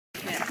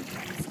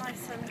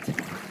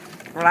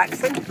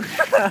Relaxing. Oh,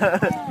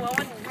 I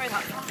wouldn't go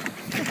that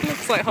far. It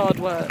looks like hard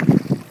work.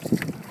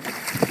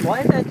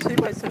 Why are there 2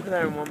 boats over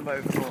there and 1 boat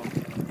over there?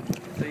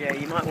 So yeah,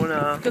 you might want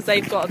to... Because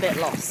they've got a bit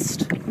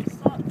lost.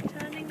 Start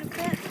turning a bit.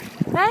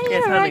 Hey,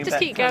 Yeah, alright, just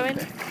keep going.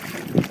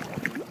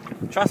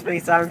 Trust me,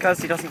 Sam,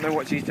 Kirsty doesn't know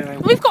what she's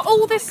doing. We've got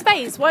all this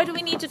space. Why do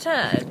we need to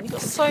turn? We've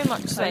got so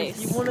much space.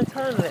 You want to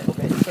turn a little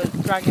bit, so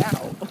drag it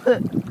out.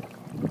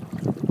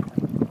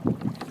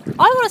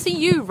 I want to see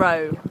you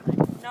row.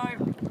 No,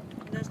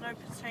 there's no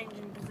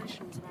changing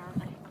positions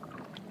apparently.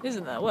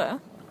 Isn't there? Where?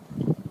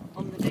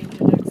 On the danger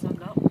don't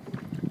stand up.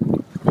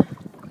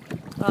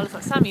 Oh, looks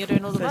like Sammy, you're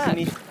doing all the work.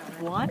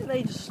 Why are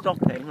they just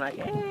stopping? Like,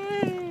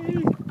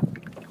 hey!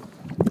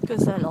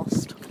 Because they're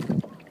lost.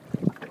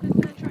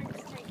 They're trying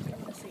to take you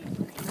in the sea.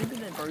 Maybe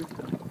they're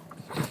broken.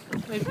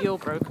 Maybe you're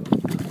broken.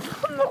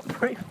 I'm not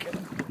broken.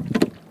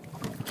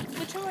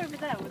 The 2 over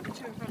there with the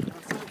 2 in front of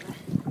us,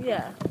 aren't they?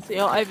 Yeah. So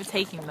you're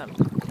overtaking them.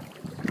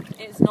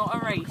 It's not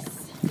a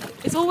race.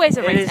 It's always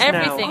a It race. is now.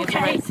 Everything is a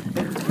Okay. race.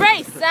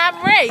 Race,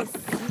 Sam, race!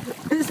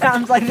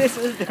 Sam's like, this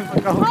is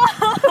difficult.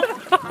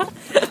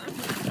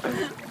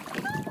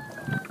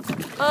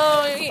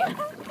 Oh, yeah.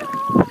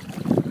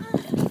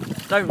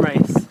 Don't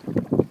race.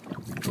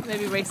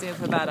 Maybe racing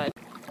is a bad idea.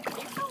 Are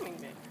you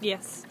filming me?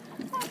 Yes.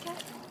 Okay.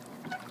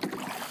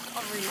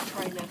 I'll really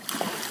try this.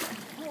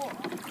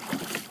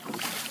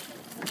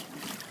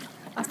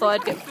 I thought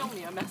I'd Every get. time you film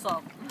me, I mess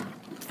up.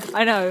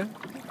 I know.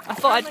 I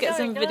thought I'd am I get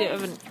some going, video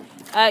guys?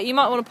 of an. You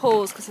might want to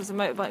pause because there's a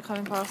motorbike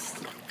coming past.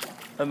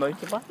 A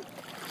motorbike?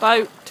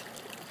 Boat.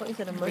 What is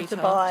it, a Retard.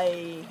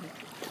 motorbike?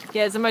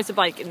 Yeah, there's a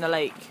motorbike in the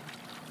lake.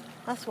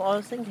 That's what I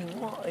was thinking.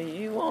 What are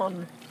you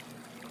on?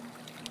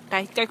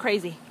 Okay, go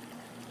crazy.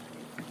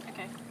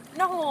 Okay.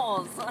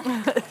 Nose!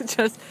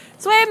 Just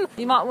swim!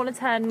 You might want to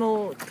turn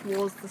more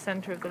towards the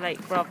centre of the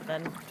lake rather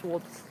than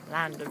towards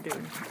land of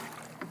doom.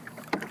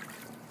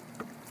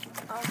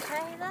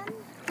 Okay then.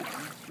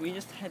 Should we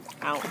just head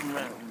out and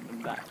round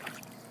and back?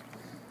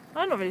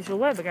 I'm not really sure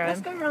where we're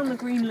Let's going. go around the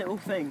green little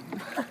thing.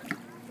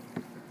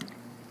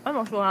 I'm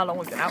not sure how long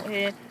we've been out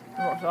here.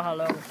 I'm not sure how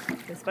long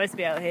we're supposed to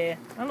be out here.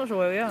 I'm not sure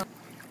where we are.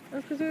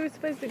 That's because we were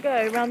supposed to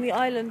go around the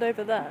island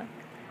over there.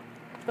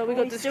 But we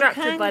got We still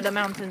distracted can. by the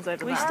mountains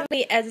over there. We're still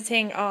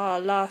editing our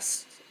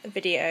last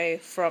video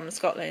from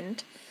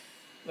Scotland.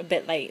 A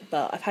bit late,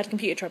 but I've had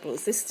computer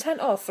troubles. This is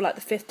turned off for like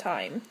the 5th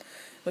time,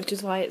 which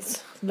is why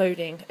it's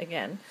loading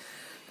again.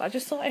 But I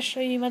just thought I'd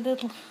show you my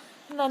little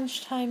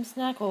lunchtime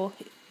snack or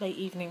late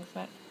evening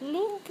snack.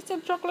 Look, it's a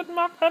chocolate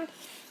muffin.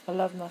 I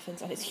love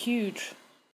muffins and it's huge.